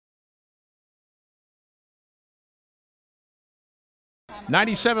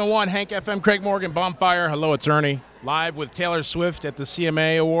97.1 Hank FM, Craig Morgan, Bonfire. Hello, it's Ernie. Live with Taylor Swift at the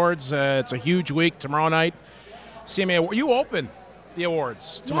CMA Awards. It's a huge week tomorrow night. CMA Awards. You open the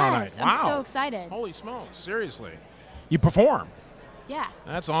awards tomorrow night. Wow. I'm so excited. Holy smokes, seriously. You perform. Yeah.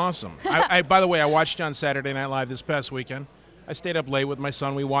 That's awesome. By the way, I watched you on Saturday Night Live this past weekend. I stayed up late with my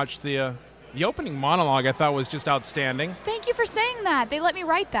son. We watched the opening monologue. I thought was just outstanding. Thank you for saying that. They let me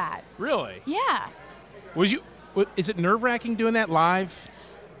write that. Really? Yeah. Is it nerve-wracking doing that live?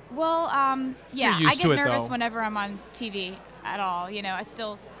 Well, yeah. You're used I to get it, nervous though. whenever I'm on TV at all. You know, I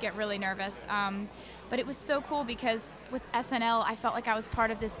still get really nervous. But it was so cool because with SNL, I felt like I was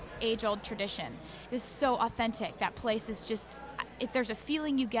part of this age-old tradition. It was so authentic. That place is just, if there's a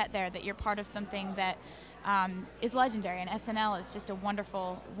feeling you get there that you're part of something that is legendary, and SNL is just a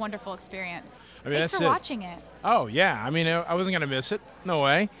wonderful, wonderful experience. I mean, Thanks for watching it. Oh, yeah. I mean, I wasn't going to miss it. No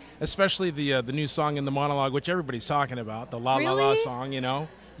way. Especially the new song in the monologue, which everybody's talking about, the La La La song, you know.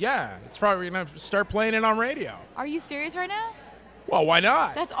 Yeah, it's probably going to start playing it on radio. Are you serious right now? Well, why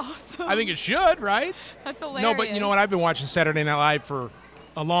not? That's awesome. I think it should, right? That's hilarious. No, but you know what? I've been watching Saturday Night Live for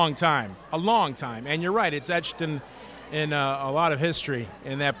a long time. And you're right. It's etched in a lot of history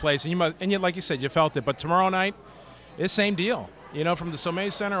in that place. And like you said, you felt it. But tomorrow night, it's same deal. You know, from the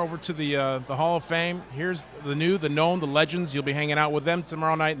CMA Center over to the Hall of Fame. Here's the new, the known, the legends. You'll be hanging out with them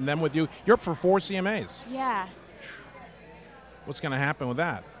tomorrow night and them with you. You're up for 4 CMAs. Yeah. What's going to happen with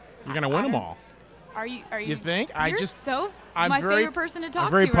that? You're going to win them all. Are you? You think? I'm my favorite person to talk to.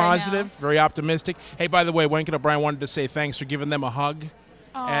 I'm very positive, right now. very optimistic. Hey, by the way, Wenken O'Brien wanted to say thanks for giving them a hug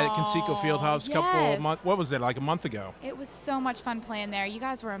at Conseco Fieldhouse a couple of months. What was it, like a month ago? It was so much fun playing there. You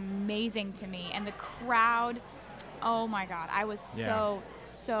guys were amazing to me, and the crowd. Oh my God, I was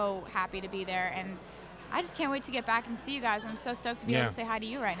so happy to be there, and I just can't wait to get back and see you guys. I'm so stoked to be able to say hi to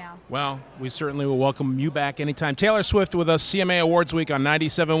you right now. Well, we certainly will welcome you back anytime. Taylor Swift with us, CMA Awards Week on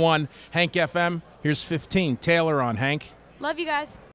 97.1 Hank FM. Here's 15. Taylor on Hank. Love you guys.